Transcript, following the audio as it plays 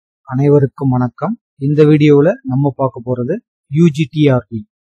அனைவருக்கும் வணக்கம். இந்த வீடியோல நம்ம பார்க்க போறது ugtrb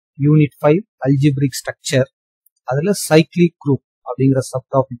யூனிட் 5 algebraic structure. அதுல cyclic group அப்படிங்கிற சப்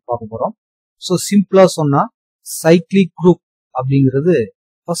டாபிக் பார்க்க போறோம். ஸோ சிம்பிளா சொன்னா cyclic group அப்படிங்கிறது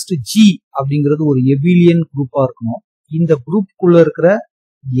ஃபர்ஸ்ட் G அப்படிங்கிறது ஒரு எபிலியன் குரூப்பா இருக்கணும். இந்த குரூப்புக்குள்ள இருக்கிற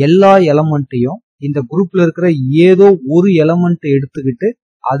எல்லா எலமெண்ட்டையும் இந்த குரூப்ல இருக்கிற ஏதோ ஒரு எலமெண்ட் எடுத்துக்கிட்டு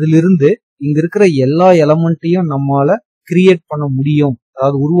அதிலிருந்து இங்க இருக்கிற எல்லா எலமெண்ட்டையும் நம்மால கிரியேட் பண்ண முடியும்,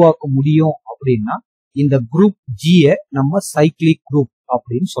 அதாவது உருவாக்க முடியும் அப்படின்னா இந்த குரூப் ஜியை நம்ம சைக்கிளிக் குரூப்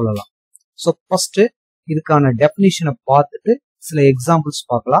அப்படின்னு சொல்லலாம். ஸோ ஃபர்ஸ்ட் இதுக்கான டெஃபினிஷனை பார்த்துட்டு சில எக்ஸாம்பிள்ஸ்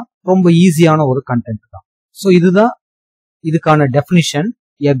பார்க்கலாம். ரொம்ப ஈஸியான ஒரு கண்டென்ட் தான். ஸோ இதுதான் இதுக்கான definition.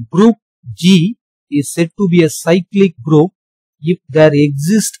 A group G is set to be a cyclic group if there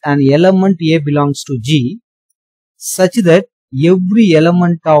exists an element A belongs to G such that every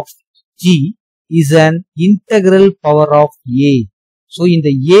element of G is an integral power of A. So இந்த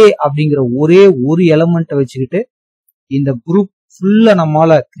A அப்படிங்கிற ஒரே ஒரு எலமெண்ட்டை வச்சுக்கிட்டு இந்த group ஃபுல்லா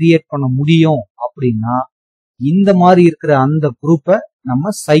நம்மால create பண்ண முடியும் அப்படின்னா இந்த மாதிரி இருக்கிற அந்த குரூப்பை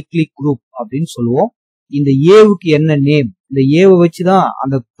நம்ம சைக்கிளிக் குரூப் அப்படின்னு சொல்லுவோம். இந்த ஏவுக்கு என்ன நேம்? இந்த ஏவை வச்சுதான்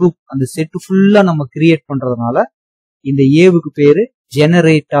அந்த குரூப் அந்த செட் ஃபுல்லா நம்ம கிரியேட் பண்றதுனால இந்த ஏவுக்கு பேரு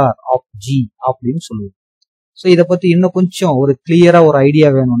ஜெனரேட்டர் ஆஃப் ஜி அப்படின்னு சொல்லுவோம். ஸோ இதை பத்தி இன்னும் கொஞ்சம் ஒரு கிளியரா ஒரு ஐடியா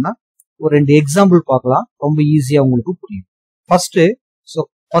வேணும்னா ஒரு 2 எக்ஸாம்பிள் பார்க்கலாம். ரொம்ப ஈஸியா உங்களுக்கு புரியும்.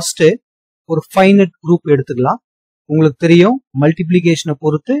 ஃபர்ஸ்ட் ஒரு ஃபைனட் குரூப் எடுத்துக்கலாம். உங்களுக்கு தெரியும் மல்டிபிளிகேஷனை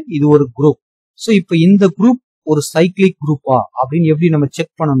பொறுத்து இது ஒரு குரூப். ஸோ இப்போ இந்த குரூப் ஒரு சைக்கிளிக் குரூப்பா அப்படின்னு எப்படி நம்ம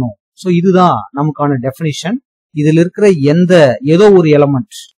செக் பண்ணணும்? ஸோ இதுதான் நமக்கான டெஃபினிஷன். இதுல இருக்கிற ஏதோ ஒரு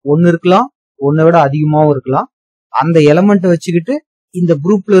எலமெண்ட் ஒன்னு இருக்கலாம், ஒன்னை விட அதிகமாகவும் இருக்கலாம். அந்த எலமெண்ட் வச்சுக்கிட்டு இந்த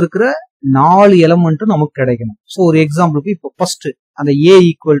குரூப்ல இருக்கிற 4 எலமெண்ட்டும் நமக்கு கிடைக்கணும். ஸோ ஒரு எக்ஸாம்பிளுக்கு இப்போ ஃபர்ஸ்ட் அந்த A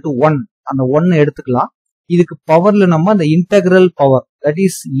ஈக்குவல் டு 1 அந்த 1 எடுத்துக்கலாம். இதுக்கு பவர்ல நம்ம அந்த integral power that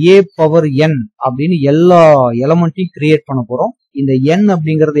is A power n அப்படின்னு எல்லா எலமெண்ட்டையும் கிரியேட் பண்ண போறோம். இந்த n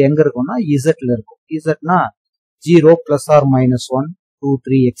அப்படிங்கிறது எங்க இருக்கும்னா இசட்ல இருக்கும். இசட்னா 0 பிளஸ் ஆர் மைனஸ் 1 2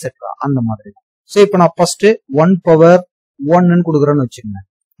 3 எக்ஸெட்ரா அந்த மாதிரி. ஸோ இப்போ நான் ஃபர்ஸ்ட் 1 பவர் 1 கொடுக்குறேன்னு வச்சுக்கோங்க,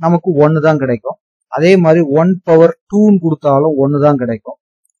 நமக்கு 1 தான் கிடைக்கும். அதே மாதிரி 1 பவர் 2 கொடுத்தாலும் 1 தான் கிடைக்கும்.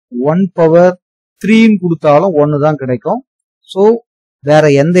 1 பவர் 3 கொடுத்தாலும் 1 தான் கிடைக்கும். ஸோ வேற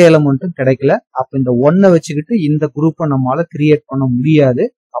எந்த எலமெண்ட்டும் கிடைக்கல. அப்ப இந்த 1 வச்சுக்கிட்டு இந்த குரூப்பை நம்மளால கிரியேட் பண்ண முடியாது.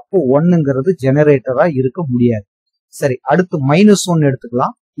 அப்போ 1ங்கிறது ஜெனரேட்டரா இருக்க முடியாது. சரி, அடுத்து -1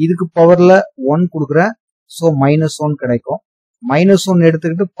 எடுத்துக்கலாம். இதுக்கு பவர்ல 1 கொடுக்குறேன், ஸோ -1 கிடைக்கும். -1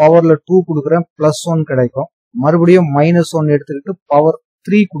 எடுத்துக்கிட்டு பவர்ல 2 கொடுக்குறேன், +1 கிடைக்கும். மறுபடியும் -1 எடுத்துக்கிட்டு பவர்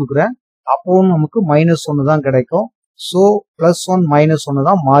 3 கொடுக்குறேன், அப்பவும் நமக்கு -1 தான் கிடைக்கும். ஸோ +1 -1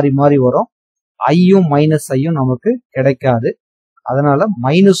 தான் மாறி மாறி வரும். ஐயும் ஐயும் நமக்கு கிடைக்காது. அதனால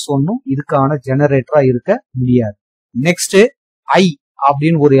 -1 இதுக்கான ஜெனரேட்டரா இருக்க முடியாது. நெக்ஸ்ட் I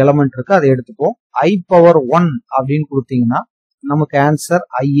அப்படின்னு ஒரு எலமெண்ட் இருக்கு, அதை எடுத்துப்போம். I பவர் 1 அப்படின்னு கொடுத்தீங்கன்னா நமக்கு ஆன்சர்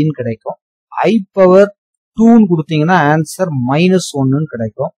ஐன்னு கிடைக்கும். I பவர் 2 கொடுத்தீங்கன்னா ஆன்சர் -1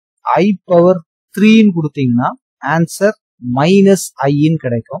 கிடைக்கும். I பவர் 3 கொடுத்தீங்கன்னா ஆன்சர் -iன்னு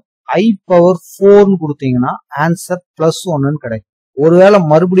கிடைக்கும். I பவர் 4 கொடுத்தீங்கன்னா ஆன்சர் +1 கிடைக்கும். ஒருவேளை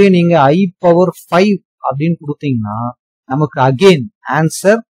மறுபடியும் நீங்க I பவர் 5 அப்படின்னு கொடுத்தீங்கன்னா நமக்கு அகெயின்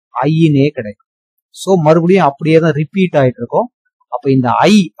ஆன்சர் ஐன்னே கிடைக்கும். ஸோ மறுபடியும் அப்படியே தான் ரிப்பீட் ஆயிட்டு இருக்கும். அப்ப இந்த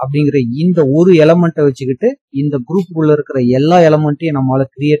I அப்படிங்கிற இந்த ஒரு எலமெண்ட்டை வச்சுக்கிட்டு இந்த குரூப்புக்குள்ள இருக்கிற எல்லா எலமெண்ட்டையும் நம்மளால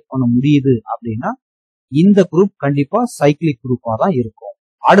கிரியேட் பண்ண முடியுது அப்படின்னா இந்த குரூப் கண்டிப்பா சைக்கிளிக் குரூப்பா தான் இருக்கும்.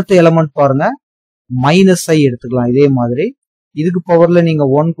 அடுத்த எலமெண்ட் பாருங்க, -i எடுத்துக்கலாம். இதே மாதிரி இதுக்கு பவர்ல நீங்க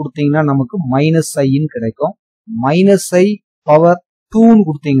 1 கொடுத்தீங்கன்னா நமக்கு -iன்னு கிடைக்கும். -i பவர் 2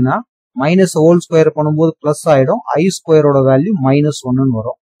 கொடுத்தீங்கன்னா மைனஸ் ஹோல் ஸ்கொயர் பண்ணும்போது பிளஸ் ஆயிடும். I ஸ்கொயரோட வேல்யூ -1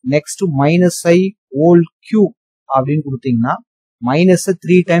 வரும். நெக்ஸ்ட் -i ஹோல் கியூப் அப்படின்னு கொடுத்தீங்கன்னா மைனஸை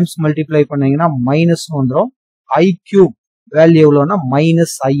 3 டைம்ஸ் மல்டிப்ளை பண்ணீங்கன்னா மைனஸ் வந்துடும். I கியூப் வேல்யூ எவ்வளோன்னா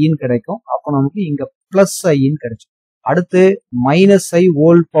 -iன்னு கிடைக்கும். அப்போ நமக்கு இங்க +iன்னு கிடைக்கும். அடுத்து -i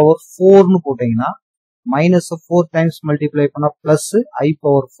ஹோல் பவர் 4ன்னு போட்டீங்கன்னா மைனஸ் 4 டைம்ஸ் மல்டிப்ளை பண்ணா பிளஸ் I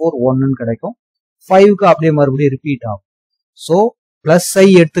பவர் 4 1ன்னு கிடைக்கும். 5க்கு அப்படியே மறுபடியும் ரிப்பீட் ஆகும். ஸோ +i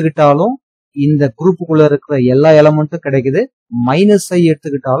எடுத்துக்கிட்டாலும் இந்த குரூப்புக்குள்ள இருக்கிற எல்லா எலமெண்ட்டும் கிடைக்குது. -i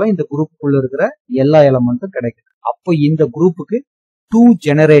எடுத்துக்கிட்டாலும் இந்த குரூப்புக்குள்ள இருக்கிற எல்லா எலமெண்ட்டும் கிடைக்குது. அப்போ இந்த குரூப்புக்கு 2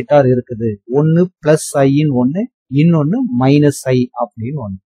 ஜெனரேட்டர் இருக்குது. ஒன்னு +iன்னு ஒன்னு, இன்னொன்னு -i அப்படின்னு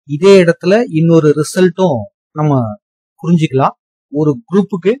ஒன்னு. இதே இடத்துல இன்னொரு ரிசல்ட்டும் நம்ம புரிஞ்சுக்கலாம். ஒரு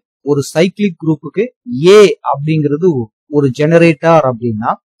குரூப்புக்கு, ஒரு சைக்கிளிக் குரூப்புக்கு A அப்படிங்கிறது ஒரு ஜெனரேட்டர்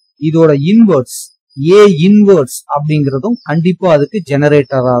அப்படின்னா இதோட இன்வெர்ஸ் A இன்வெர்ஸ் அப்படிங்கிறதும் கண்டிப்பா அதுக்கு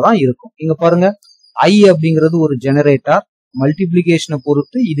ஜெனரேட்டரா தான் இருக்கும். இங்க பாருங்க, I அப்படிங்கிறது ஒரு ஜெனரேட்டர். மல்டிபிளிகேஷனை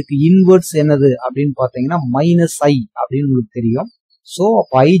பொறுத்து இதுக்கு இன்வெர்ஸ் என்னது அப்படின்னு பாத்தீங்கன்னா -i அப்படின்னு உங்களுக்கு தெரியும். சோ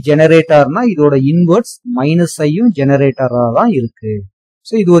அப்ப I ஜெனரேட்டர்னா இதோட இன்வெர்ஸ் மைனஸ் ஐயும் ஜெனரேட்டரா தான் இருக்கு.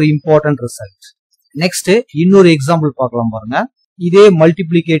 சோ இது ஒரு இம்பார்ட்டன்ட் ரிசல்ட். நெக்ஸ்ட் இன்னொரு எக்ஸாம்பிள் பார்க்கலாம் பாருங்க. இதே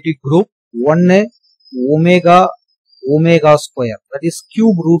multiplicative group 1 omega omega square that is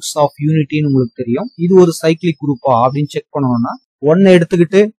cube roots of யூனிட்டின்னு உங்களுக்கு தெரியும். இது ஒரு சைக்கிளிக் குரூப்பா அப்படின்னு செக் பண்ணணும்னா 1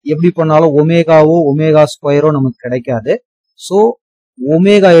 எடுத்துக்கிட்டு எப்படி பண்ணாலும் ஒமேகாவோ ஒமேகா ஸ்கொயரோ நமக்கு கிடைக்காது. சோ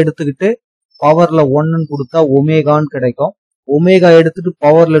ஒமேகா எடுத்துக்கிட்டு பவர்ல 1 கொடுத்தா ஒமேகான்னு கிடைக்கும். ஒமேகா எடுத்துட்டு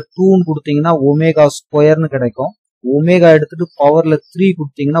பவர்ல 2 கொடுத்தீங்கன்னா ஒமேகா ஸ்கொயர்னு கிடைக்கும். ஒமேகா எடுத்துட்டு பவர்ல 3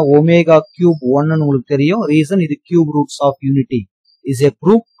 கொடுத்தீங்கன்னா ஒமேகா கியூப் 1 உங்களுக்கு தெரியும். ரீசன் இது cube roots of unity is a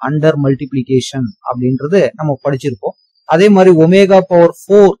group under multiplication அப்படின்றது நம்ம படிச்சிருப்போம். அதே மாதிரி ஒமேகா பவர்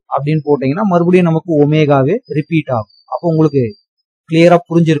 4 அப்படின்னு போட்டீங்கன்னா மறுபடியும் நமக்கு ஒமேகாவே ரிப்பீட் ஆகும். அப்போ உங்களுக்கு கிளியரா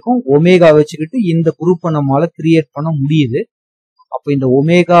புரிஞ்சிருக்கும். ஒமேகா வச்சுக்கிட்டு இந்த குரூப்பை நம்மளால கிரியேட் பண்ண முடியுது. அப்போ இந்த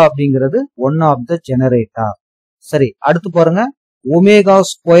ஒமேகா அப்படிங்கிறது ஒன் ஆஃப் த ஜெனரேட்டர். சரி, அடுத்து பாருங்க. ஒமேகா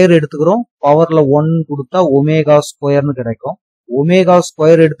ஸ்கொயர் எடுத்துக்கிறோம். பவர்ல 1 கொடுத்தா ஒமேகா ஸ்கொயர்னு கிடைக்கும். ஒமேகா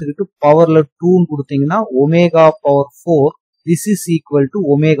ஸ்கொயர் எடுத்துக்கிட்டு பவர்ல 2 கொடுத்தீங்கன்னா omega power 4 this is equal to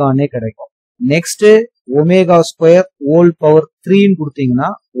ஒமேகானே கிடைக்கும். Next omega square whole power 3 கொடுத்தீங்கன்னா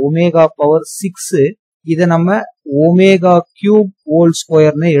ஒமேகா பவர் 6. இதை நம்ம ஒமேகா கியூப் ஹோல்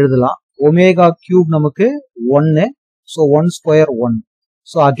ஸ்கொயர்னு எழுதலாம். ஒமேகா கியூப் நமக்கு 1. So 1 square 1.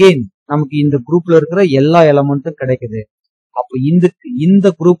 ஸோ அகெயின் நமக்கு இந்த குரூப்ல இருக்கிற எல்லா எலமெண்ட்டும் கிடைக்குது. அப்போ இந்த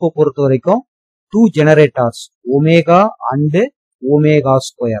குரூப்பை பொறுத்த வரைக்கும் 2 generators omega and omega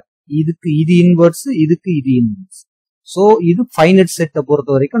square. இதுக்கு இது இன்வெர்ஸ், இதுக்கு இது இன்வெர்ஸ். ஸோ இது ஃபைனட் செட்டை பொறுத்த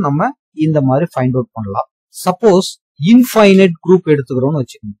வரைக்கும் நம்ம இந்த மாதிரி ஃபைண்ட் அவுட் பண்ணலாம். சப்போஸ் இன்ஃபைனட் குரூப் எடுத்துக்கிறோம்னு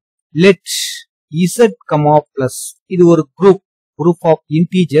வச்சுக்கோங்க. லெட் Z, பிளஸ் இது ஒரு group of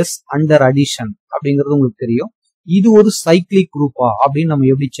integers under addition அப்படிங்கிறது உங்களுக்கு தெரியும். இது ஒரு சைக்கிளிக் குரூப்பா அப்படின்னு நம்ம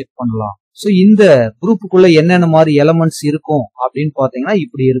எப்படி செக் பண்ணலாம்? சோ இந்த குரூப்புக்குள்ள என்னென்ன மாதிரி எலமெண்ட்ஸ் இருக்கும் அப்படின்னு பாத்தீங்கன்னா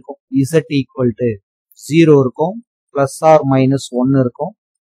இப்படி இருக்கும். Z ஈக்குவல் டு 0 இருக்கும், பிளஸ் ஆர் மைனஸ் 1 இருக்கும்,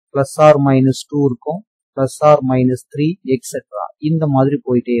 பிளஸ் ஆர் மைனஸ் 2 இருக்கும், பிளஸ் ஆர் மைனஸ் 3 எக்ஸெட்ரா. இந்த மாதிரி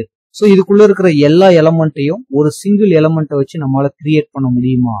போயிட்டே இருக்கும். சோ இதுக்குள்ள இருக்கிற எல்லா எலமெண்ட்டையும் ஒரு சிங்கிள் எலமெண்ட்டை வச்சு நம்மளால கிரியேட் பண்ண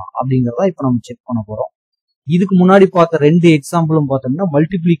முடியுமா அப்படிங்கறத இப்ப நம்ம செக் பண்ண போறோம். இதுக்கு முன்னாடி பார்த்த 2 எக்ஸாம்பிளும் பார்த்தோம்னா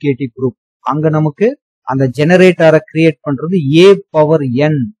மல்டிப்ளிகேட்டிவ் குரூப். அங்க நமக்கு அந்த ஜெனரேட்டரை கிரியேட் பண்றது a power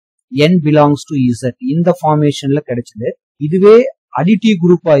n belongs to z இந்த ஃபார்மேஷன்ல கிடைச்சது. இதுவே அடிட்டிவ்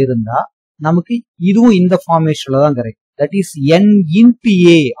குரூப்பா இருந்தா நமக்கு இதுவும் இந்த ஃபார்மேஷன்ல தான் கிடைக்கும். That is n into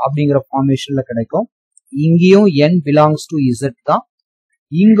a அப்படிங்கிற ஃபார்மேஷன்ல கிடைக்கும். இங்கேயும் n பிலாங்ஸ் டு z தான்,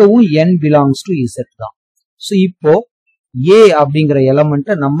 இங்கவும் n பிலாங்ஸ் டு z தான். ஸோ இப்போ a அப்படிங்கிற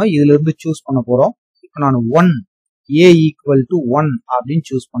எலமெண்ட்டை நம்ம இதுல இருந்து சூஸ் பண்ண போறோம். இப்போ நான் 1 a ஈக்குவல் டு 1 அப்படின்னு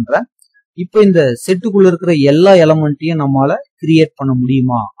சூஸ் பண்றேன். இப்போ இந்த செட்டுக்குள்ள இருக்கிற எல்லா எலமெண்ட்டையும் நம்மளால கிரியேட் பண்ண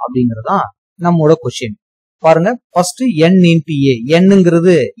முடியுமா அப்படிங்கறதா நம்மளோட கொஸ்டின். பாருங்க, ஃபர்ஸ்ட் n இன்டு a,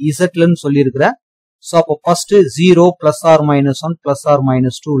 nங்கிறது zலன்னு சொல்லியிருக்கிறேன். ஸோ அப்போ first 0 plus R minus 1 plus R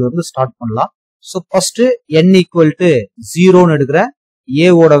minus 2ல இருந்து ஸ்டார்ட் பண்ணலாம். So first n equal to 0ன்னு எடுக்கிறேன். a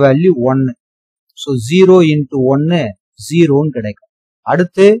ஓட வேல்யூ 1. ஸோ 0 இன்டு 1 0ன்னு கிடைக்கும்.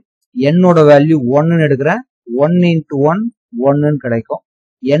 அடுத்து n ஓட வேல்யூ 1ன்னு எடுக்கிறேன். 1 இன்டு 1 1ன்னு கிடைக்கும்.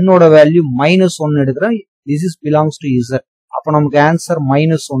 என்னோட வேல்யூ மைனஸ் 1 எடுக்கிறேன். This is belongs to z. அப்போ நமக்கு ஆன்சர்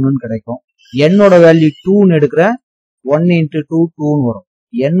மைனஸ் 1ன்னு கிடைக்கும். என்னோட வேல்யூ 2ன்னு எடுக்கிறேன். 1 இன்டு 2 2ன்னு வரும்.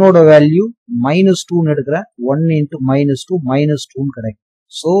 என்னோட வேல்யூ மைனஸ் 2ன்னு எடுக்கிறேன். 1 இன்டு மைனஸ் 2 மைனஸ் 2ன்னு கிடைக்கும்.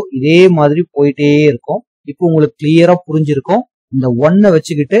 ஸோ இதே மாதிரி போயிட்டே இருக்கும். இப்போ உங்களுக்கு கிளியரா புரிஞ்சிருக்கும். இந்த 1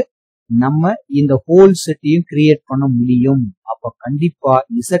 வச்சுக்கிட்டு நம்ம இந்த ஹோல் செட்டையும் கிரியேட் பண்ண முடியும். அப்ப கண்டிப்பா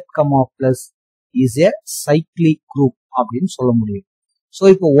z, plus is a cyclic group அப்படின்னு சொல்ல முடியும். சோ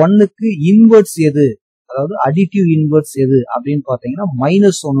இப்போ 1க்கு இன்வெர்ஸ் எது, அதாவது அடிட்டிவ் இன்வெர்ஸ் எது அப்படின்னு பாத்தீங்கன்னா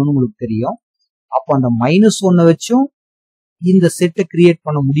மைனஸ் 1ன்னு உங்களுக்கு தெரியும். அப்ப அந்த மைனஸ் 1 வச்சும் இந்த செட்டை கிரியேட்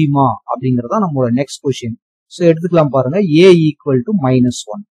பண்ண முடியுமா அப்படிங்கறதா நம்மளோட நெக்ஸ்ட் கொஸ்டின். சோ எடுத்துக்கலாம் பாருங்க. a equal to minus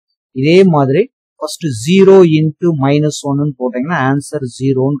 1. இதே மாதிரி ஃபர்ஸ்ட் 0 இன்டு மைனஸ் 1ன்னு போட்டீங்கன்னா ஆன்சர்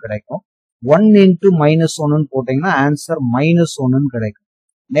 0ன்னு கிடைக்கும். 1 இன்டு மைனஸ் 1ன்னு போட்டீங்கன்னா ஆன்சர் மைனஸ் 1ன்னு கிடைக்கும்.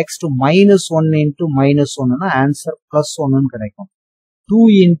 Next minus 1 into minus 1ன்னா answer plus 1ன்னு கிடைக்கும். 2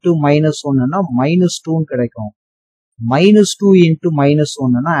 இன்டு மைனஸ் 1ன்னா மைனஸ் 2ன்னு கிடைக்கும். Minus 2 into minus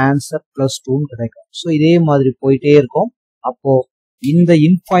 1ன்னா answer plus 2ன்னு கிடைக்கும். ஸோ இதே மாதிரி போயிட்டே இருக்கும். அப்போ இந்த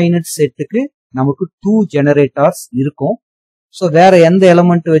இன்ஃபைனட் செட்டுக்கு நமக்கு 2 ஜெனரேட்டர்ஸ் இருக்கும். ஸோ வேற எந்த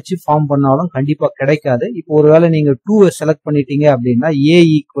எலமெண்ட் வச்சு ஃபார்ம் பண்ணாலும் கண்டிப்பா கிடைக்காது. இப்போ ஒருவேளை நீங்க 2 செலக்ட் பண்ணிட்டீங்க அப்படின்னா a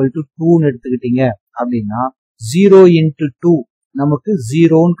ஈக்குவல் டு 2ன்னு எடுத்துக்கிட்டீங்க அப்படின்னா 0 இன்டு 2 நமக்கு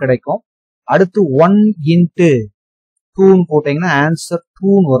 0ன்னு கிடைக்கும். அடுத்து 1 இன்டு 2ன்னு போட்டீங்கன்னா ஆன்சர்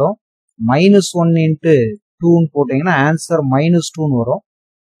 2ன்னு வரும். மைனஸ் 1 இன்டு 2ன்னு போட்டீங்கன்னா ஆன்சர் மைனஸ் 2ன்னு வரும்.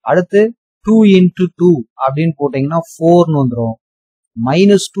 அடுத்து 2 இன்டு 2 அப்படின்னு போட்டீங்கன்னா 4ன்னு வந்துடும்.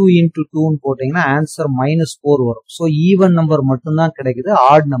 -2 into 2 போட்டீங்கன்னா ஆன்சர் -4 வரும். ஸோ ஈவன் நம்பர் மட்டும்தான் கிடைக்குது,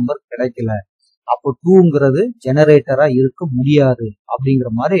 ஆட் நம்பர் கிடைக்கல. அப்போ 2ங்கிறது ஜெனரேட்டரா இருக்க முடியாது அப்படிங்கிற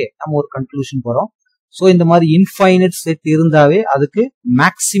மாதிரி நம்ம ஒரு கன்க்ளூஷன் போறோம். ஸோ இந்த மாதிரி இன்ஃபைனைட் செட் இருந்தாவே அதுக்கு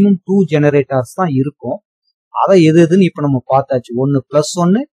மேக்சிமம் 2 ஜெனரேட்டர்ஸ் தான் இருக்கும். அதை எதுன்னு இப்ப நம்ம பார்த்தாச்சு. ஒன்னு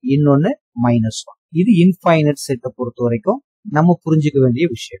 +1, இன்னொன்னு -1. இது இன்ஃபைனைட் செட்டை பொறுத்த வரைக்கும் நம்ம புரிஞ்சுக்க வேண்டிய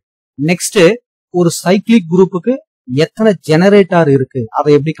விஷயம். நெக்ஸ்ட், ஒரு சைக்கிளிக் குரூப்புக்கு எத்தனை ஜெனரேட்டர் இருக்கு அதை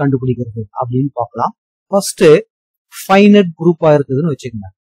எப்படி கண்டுபிடிக்கிறது அப்படின்னு பார்க்கலாம். ஃபர்ஸ்ட் ஃபைனைட் குரூப்பா இருக்குதுன்னு வச்சுக்கோங்க.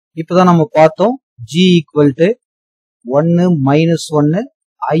 இப்பதான் நம்ம பார்த்தோம் G = 1 -1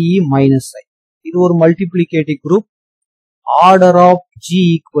 I -I. இது ஒரு multiplicative group. Order of G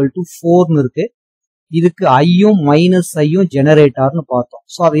 = 4 இருக்கு. இதுக்கு ஐயும் -ஐயும் ஜெனரேட்டர்னு பார்த்தோம்.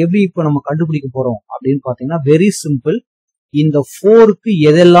 ஸோ அதை எப்படி இப்ப நம்ம கண்டுபிடிக்க போறோம் அப்படின்னு பாத்தீங்கன்னா வெரி சிம்பிள். இந்த 4க்கு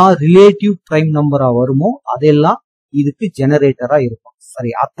எதெல்லாம் ரிலேட்டிவ் பிரைம் நம்பரா வருமோ அதெல்லாம் இதுக்கு ஜெனரேட்டரா இருக்கும்.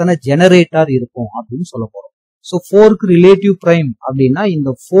 சரி, அத்தனை ஜெனரேட்டர் இருக்கும் அப்படின்னு சொல்ல போறோம். ஸோ 4க்கு ரிலேட்டிவ் பிரைம் அப்படின்னா இந்த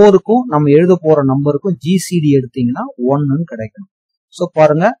 4க்கும் நம்ம எழுத போற நம்பருக்கும் GCD எடுத்தீங்கன்னா 1ன்னு கிடைக்கும். ஸோ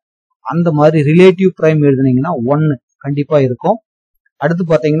பாருங்க, அந்த மாதிரி ரிலேட்டிவ் பிரைம் எழுதுனீங்கன்னா 1 கண்டிப்பா இருக்கும். அடுத்து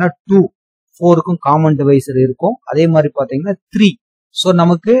பாத்தீங்கன்னா 2, 4க்கும் காமன் டிவைசர் இருக்கும். அதே மாதிரி பாத்தீங்கன்னா 3. ஸோ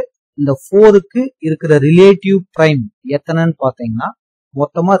நமக்கு இந்த 4க்கு இருக்கிற ரிலேட்டிவ் பிரைம் எத்தனைன்னு பாத்தீங்கன்னா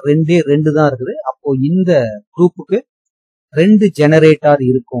மொத்தமா 2 தான் இருக்குது. அப்போ இந்த குரூப்புக்கு 2 ஜெனரேட்டர்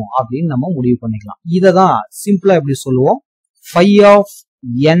இருக்கும் அப்படின்னு நம்ம முடிவு பண்ணிக்கலாம். இததான் சிம்பிளா எப்படி சொல்லுவோம், phi of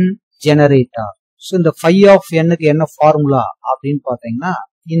n generator. So இந்த phi of n-க்கு என்ன ஃபார்முலா அப்படின்னு பாத்தீங்கன்னா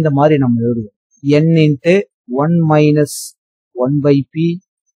இந்த மாதிரி நம்ம எழுதுவோம். n × 1 - 1/p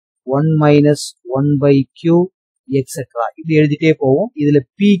 1 - 1/q எக்ஸெட்ரா இப்படி எழுதிட்டே போவோம். இதுல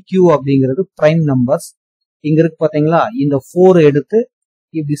PQ அப்படிங்கிறது பிரைம் நம்பர்ஸ். இங்க இருக்கு பாத்தீங்களா, இந்த 4 எடுத்து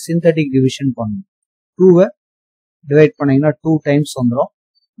இப்படி சிந்தட்டிக் டிவிஷன் பண்ணணும். 2வை டிவைட் பண்ணீங்கன்னா 2 டைம்ஸ் வந்துடும்.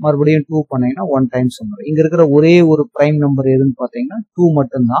 மறுபடியும் 2 பண்ணீங்கன்னா 1 டைம்ஸ் வந்துடும். இங்க இருக்கிற ஒரே ஒரு பிரைம் நம்பர் எதுன்னு பாத்தீங்கன்னா 2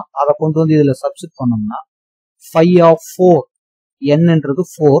 மட்டும்தான். அதை கொண்டு வந்து இதுல சப்ஸ்டிட் பண்ணோம்னா phi of 4 n-ன்றது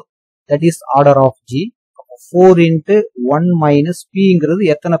 4, that is order of G. 4 × 1 - P-ங்கிறது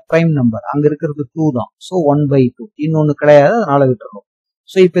எத்தனை பிரைம் நம்பர், அங்க இருக்கிறது 2 தான். ஸோ 1/2 இன்னொன்னு கிடையாது, அதனால விட்டுறோம்.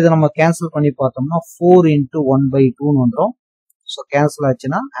 ஸோ இப்போ இதை நம்ம கேன்சல் பண்ணி பார்த்தோம்னா 4 × 1/2ன்னு வந்துடும். ஸோ கேன்சல்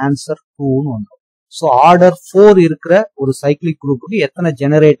ஆச்சுன்னா ஆன்சர் 2ன்னு வந்துடும். ஸோ ஆர்டர் 4 இருக்கிற ஒரு சைக்கிளிக் குரூப்புக்கு எத்தனை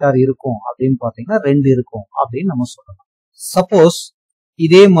ஜெனரேட்டர் இருக்கும் அப்படின்னு பாத்தீங்கன்னா 2 இருக்கும் அப்படின்னு நம்ம சொல்லலாம். சப்போஸ்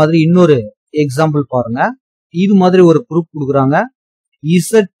இதே மாதிரி இன்னொரு எக்ஸாம்பிள் பாருங்க. இது மாதிரி ஒரு குரூப் கொடுக்குறாங்க,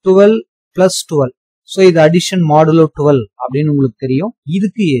 Z12 + 12. ஸோ இது அடிஷன் மாடுலோ 12 அப்படின்னு உங்களுக்கு தெரியும்.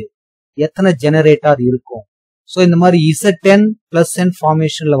 இதுக்கு எத்தனை ஜெனரேட்டர் இருக்கும். ஸோ இந்த மாதிரி Z10 + n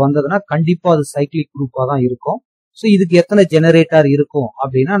ஃபார்மேஷன்ல வந்ததுன்னா கண்டிப்பா அது சைக்கிளிக் குரூப்பா தான் இருக்கும். ஸோ இதுக்கு எத்தனை ஜெனரேட்டர் இருக்கும்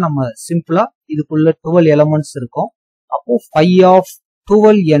அப்படின்னா நம்ம சிம்பிளா இதுக்குள்ள 12 எலமெண்ட்ஸ் இருக்கும். அப்போ phi of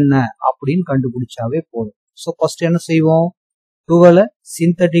 12 என்ன அப்படின்னு கண்டுபிடிச்சாவே போதும். ஸோ ஃபர்ஸ்ட் என்ன செய்வோம், 12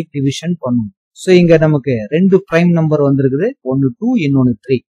 சிந்தட்டிக் டிவிஷன் பண்ணுவோம். ஸோ இங்க நமக்கு 2 பிரைம் நம்பர் வந்திருக்குது, ஒன்னு 2 இன்னொன்னு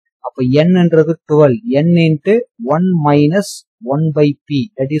 3. அப்ப n-ன்றது 12, n × 1 - 1/p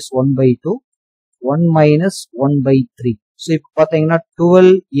that is 1/2, 1 - 1/3. So இப்ப பாத்தீங்கன்னா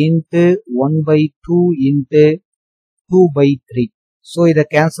 12 × 1/2 × 2/3. ஸோ இதை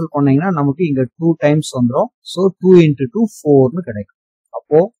கேன்சல் பண்ணீங்கன்னா நமக்கு இங்க 2 டைம்ஸ் வந்துடும். ஸோ 2 × 2 4ன்னு கிடைக்கும்.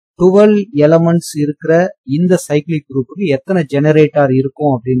 அப்போ 12 எலமெண்ட்ஸ் இருக்கிற இந்த சைக்கிளிக் குரூப்புக்கு எத்தனை ஜெனரேட்டர்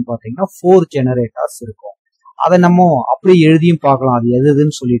இருக்கும் அப்படின்னு பாத்தீங்கன்னா 4 ஜெனரேட்டர்ஸ் இருக்கும். அதை நம்ம அப்படி எழுதியும் பார்க்கலாம், அது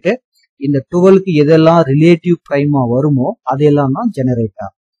எதுன்னு சொல்லிட்டு. இந்த 12க்கு எதெல்லாம் ரிலேட்டிவ் பிரைமா வருமோ அதெல்லாம் தான்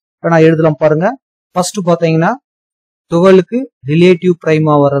ஜெனரேட்டர். இப்ப நான் எழுதலாம் பாருங்க. ஃபர்ஸ்ட் பாத்தீங்கன்னா 12க்கு ரிலேட்டிவ்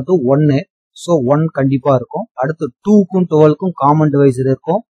பிரைமா வர்றது 1. ஸோ 1 கண்டிப்பா இருக்கும். அடுத்து 2க்கும் 12க்கும் காமன் டிவைசர்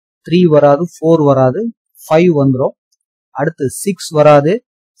இருக்கும். 3 வராது, 4 வராது, 5 வந்துடும். அடுத்து 6 வராது,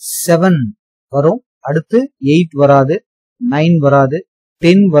 7 வரும். அடுத்து 8 வராது, 9 வராது,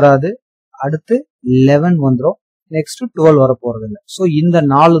 10 வராது. அடுத்து 11 வந்துடும். நெக்ஸ்ட் 12 வர போறது இல்லை. ஸோ இந்த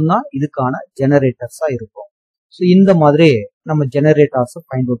 4 தான் இதுக்கான ஜெனரேட்டர்ஸா இருக்கும். ஸோ இந்த மாதிரி நம்ம ஜெனரேட்டர்ஸ்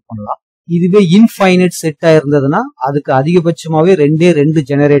ஃபைண்ட் அவுட் பண்ணலாம். இதுவே இன்ஃபைனைட் செட்டா இருந்ததுன்னா அதுக்கு அதிகபட்சமாவே 2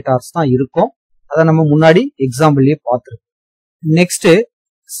 ஜெனரேட்டர்ஸ் தான் இருக்கும். அதை நம்ம முன்னாடி எக்ஸாம்பிள்லயே பார்த்துருக்கோம். Next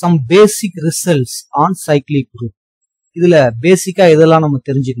sum basic results on cyclic group. இதுல பேசிக்கா இதெல்லாம் நம்ம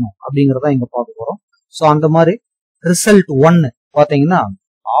தெரிஞ்சுக்கணும் அப்படிங்கறத இங்க பார்க்க போறோம். ஸோ அந்த மாதிரி ரிசல்ட் 1 பாத்தீங்கன்னா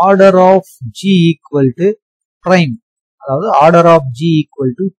ஆர்டர் ஆஃப் G = பிரைம், அதாவது ஆர்டர் ஆஃப் G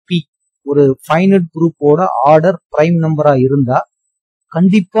 = P. ஒரு ஃபைனைட் குரூப்போட ஆர்டர் பிரைம் நம்பரா இருந்தா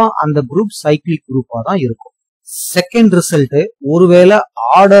கண்டிப்பா அந்த குரூப் சைக்கிளிக் குரூப்பா தான் இருக்கும். செகண்ட் ரிசல்ட், ஒருவேளை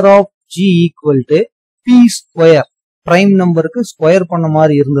order of G = P² prime நம்பருக்கு ஸ்கொயர் பண்ண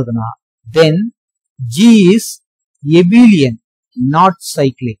மாதிரி இருந்ததுன்னா தென் G is எபிலியன். not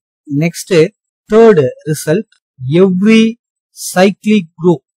cyclic. Next, third result, every cyclic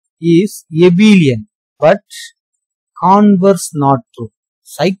group is abelian, but converse not true.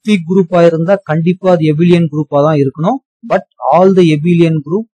 Cyclic group இருந்தா கண்டிப்பா அது abelian group தான் இருக்கணும், but all the abelian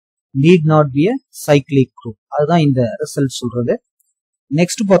group need not be a cyclic group. அதுதான் இந்த result சொல்றது.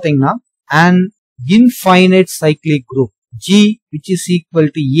 Next பாத்தீங்கன்னா an infinite cyclic group G which is equal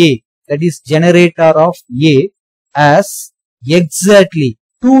to A, that is generator of A, has exactly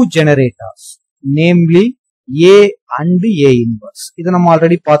two generators, namely A and A inverse. இதை நம்ம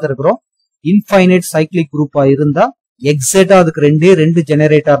already பார்த்திருக்கிறோம். Infinite cyclic குரூப்பா இருந்தா எக்ஸாக்டா அதுக்கு ரெண்டு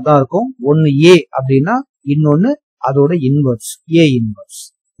ஜெனரேட்டர் தான் இருக்கும். ஒன்னு A அப்படின்னா இன்னொன்னு அதோட inverse A inverse.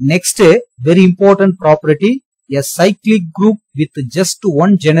 Next, very important property, a cyclic group with just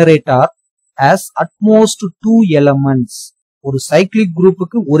one generator has at most two elements. ஒரு சைக்கிளிக்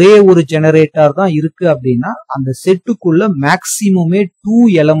குரூப்புக்கு ஒரே ஒரு ஜெனரேட்டர் தான் இருக்கு அப்படின்னா அந்த செட்டுக்குள்ள மேக்சிமமே 2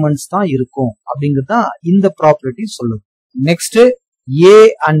 எலமெண்ட்ஸ் தான் இருக்கும் அப்படிங்கிறது தான் இந்த ப்ராப்பர்ட்டி சொல்லுது. Next, A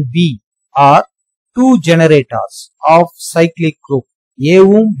and B are two generators of cyclic group.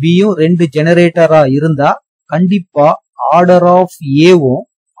 ஏவும் பியும் ரெண்டு ஜெனரேட்டரா இருந்தா கண்டிப்பா ஆர்டர் ஆஃப் ஏவும்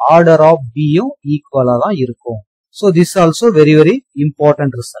ஆர்டர் ஆஃப் பியும் ஈக்குவலா தான் இருக்கும். So this also very very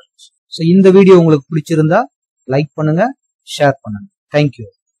important result. So இந்த வீடியோ உங்களுக்கு பிடிச்சிருந்தா லைக் பண்ணுங்க, ஷேர் பண்ணுங்க.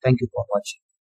 தேங்க்யூ ஃபார் வாட்சிங்.